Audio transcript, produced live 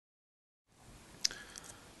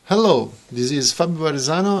Hello, this is Fabio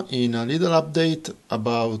Varesano in a little update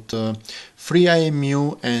about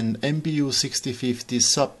FreeIMU and MPU6050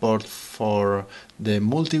 support for the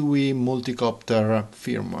MultiWii multicopter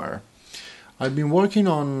firmware. I've been working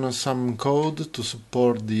on some code to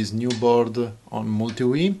support this new board on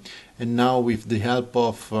MultiWii, and now with the help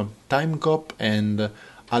of timecop and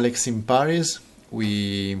Alexinparis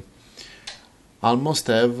we almost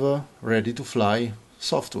have ready to fly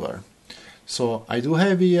software. So I do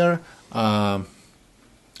have here a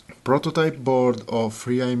prototype board of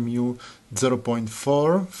FreeIMU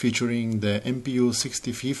 0.4 featuring the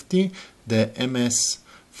MPU6050, the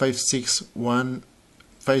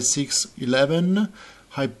MS5611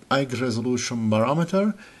 high resolution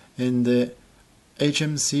barometer, and the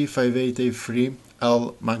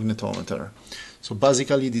HMC58A3L magnetometer. So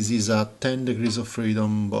basically this is a 10 degrees of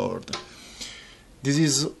freedom board. This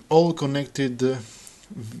is all connected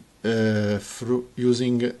through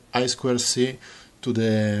using I2C to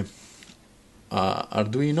the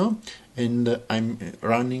Arduino, and I'm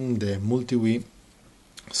running the MultiWii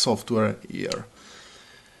software here.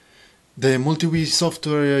 The MultiWii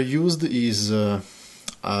software used is a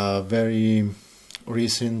very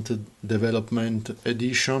recent development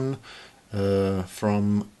edition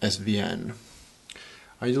from SVN.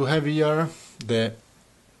 I do have here the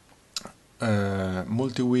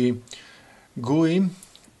MultiWii GUI,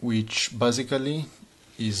 which basically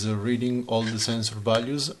is reading all the sensor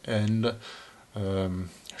values and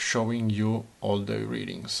showing you all the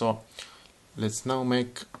readings. So let's now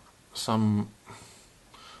make some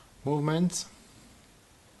movements.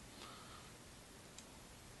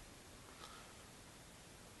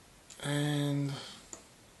 And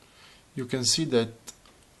you can see that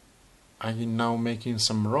I'm now making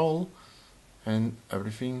some roll and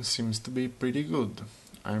everything seems to be pretty good.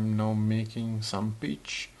 I'm now making some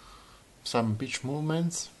pitch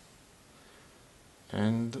movements,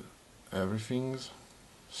 and everything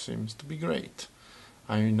seems to be great.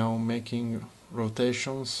 I'm now making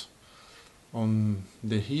rotations on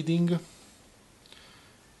the heading,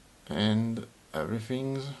 and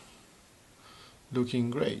everything's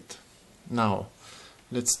looking great. Now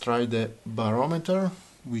let's try the barometer,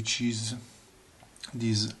 which is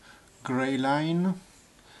this gray line.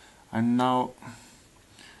 I'm now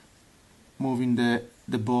moving the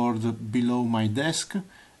board below my desk,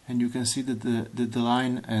 and you can see that the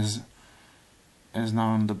line is now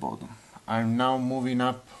on the bottom. I'm now moving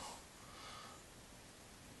up,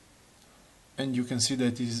 and you can see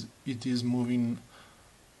that it is moving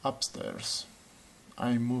upstairs.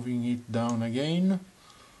 I'm moving it down again.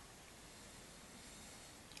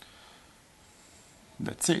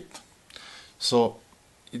 That's it. So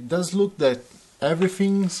it does look that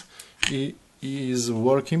everything is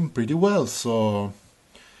working pretty well. So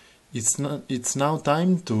it's now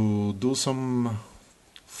time to do some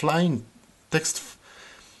flying text.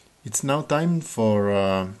 It's now time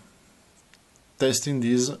for testing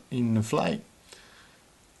this in flight.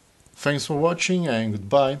 Thanks for watching and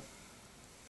goodbye.